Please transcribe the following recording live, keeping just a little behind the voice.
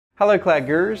Hello Cloud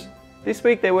Gurus! This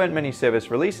week there weren't many service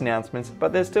release announcements,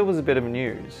 but there still was a bit of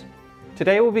news.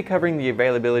 Today we'll be covering the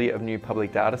availability of new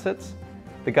public datasets,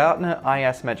 the Gartner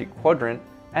IaaS Magic Quadrant,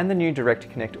 and the new Direct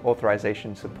Connect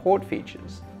authorization support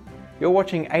features. You're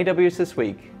watching AWS This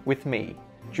Week with me,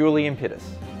 Julian Pittis.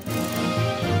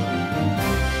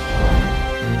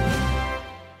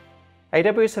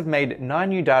 AWS have made 9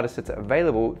 new datasets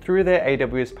available through their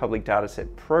AWS Public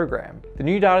Dataset program. The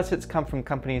new datasets come from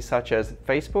companies such as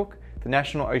Facebook, the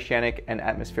National Oceanic and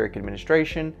Atmospheric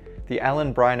Administration, the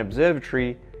Allen Bryan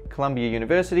Observatory, Columbia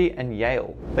University, and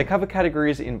Yale. They cover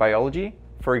categories in biology,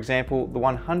 for example, the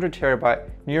 100 terabyte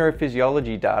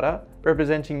neurophysiology data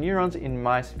representing neurons in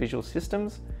mice visual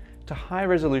systems, to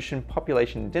high-resolution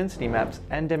population density maps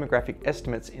and demographic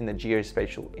estimates in the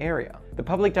geospatial area. The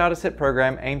Public Dataset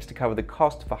program aims to cover the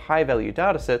cost for high-value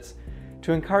datasets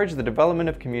to encourage the development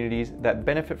of communities that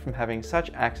benefit from having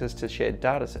such access to shared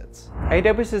datasets.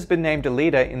 AWS has been named a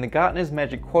leader in the Gartner's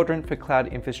Magic Quadrant for Cloud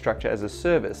Infrastructure as a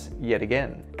Service, yet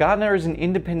again. Gartner is an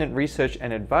independent research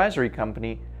and advisory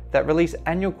company that release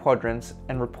annual quadrants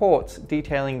and reports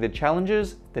detailing the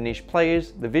challenges, the niche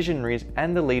players, the visionaries,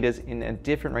 and the leaders in a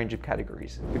different range of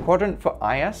categories. The quadrant for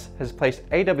IaaS has placed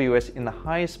AWS in the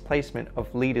highest placement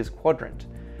of Leaders Quadrant,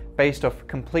 based off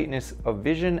completeness of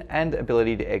vision and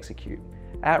ability to execute,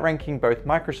 outranking both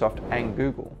Microsoft and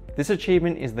Google. This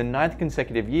achievement is the 9th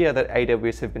consecutive year that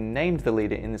AWS have been named the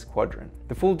leader in this quadrant.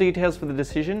 The full details for the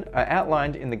decision are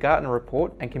outlined in the Gartner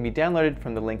report and can be downloaded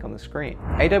from the link on the screen.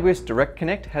 AWS Direct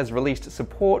Connect has released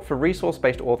support for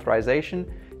resource-based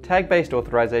authorization, tag-based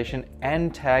authorization,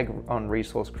 and tag on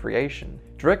resource creation.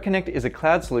 Direct Connect is a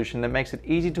cloud solution that makes it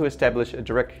easy to establish a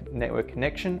direct network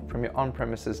connection from your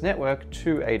on-premises network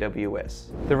to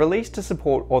AWS. The release to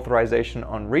support authorization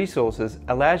on resources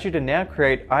allows you to now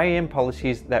create IAM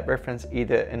policies that reference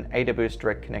either an AWS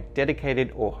Direct Connect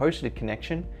dedicated or hosted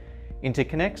connection,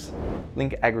 interconnects,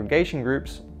 link aggregation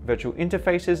groups, virtual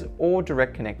interfaces, or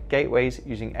Direct Connect gateways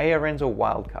using ARNs or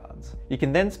wildcards. You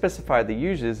can then specify the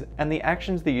users and the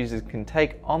actions the users can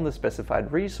take on the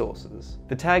specified resources.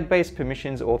 The tag-based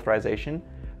permissions authorization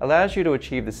allows you to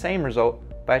achieve the same result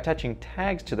by attaching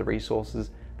tags to the resources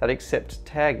that accept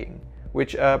tagging,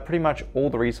 which are pretty much all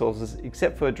the resources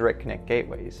except for Direct Connect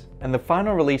gateways. And the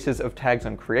final releases of tags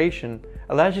on creation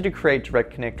allows you to create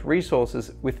Direct Connect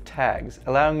resources with tags,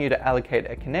 allowing you to allocate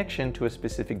a connection to a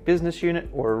specific business unit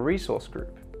or a resource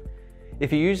group.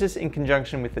 If you use this in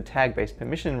conjunction with the tag-based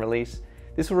permission release,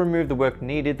 this will remove the work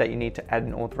needed that you need to add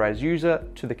an authorized user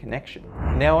to the connection.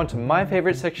 Now on to my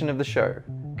favorite section of the show,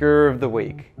 Guru of the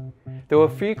Week. There were a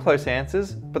few close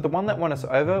answers, but the one that won us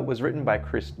over was written by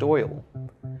Chris Doyle.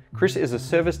 Chris is a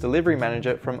service delivery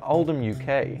manager from Oldham,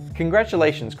 UK.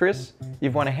 Congratulations, Chris!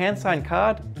 You've won a hand-signed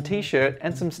card, a t-shirt,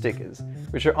 and some stickers,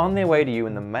 which are on their way to you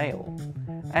in the mail.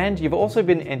 And you've also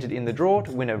been entered in the draw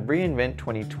to win a reInvent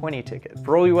 2020 ticket.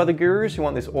 For all you other gurus who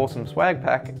want this awesome swag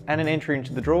pack and an entry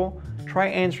into the draw, try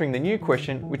answering the new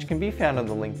question, which can be found on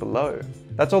the link below.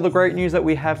 That's all the great news that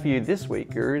we have for you this week,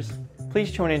 gurus.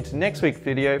 Please tune in to next week's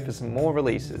video for some more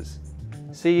releases.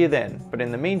 See you then, but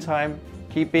in the meantime,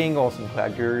 keep being awesome,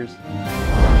 Cloud Gurus.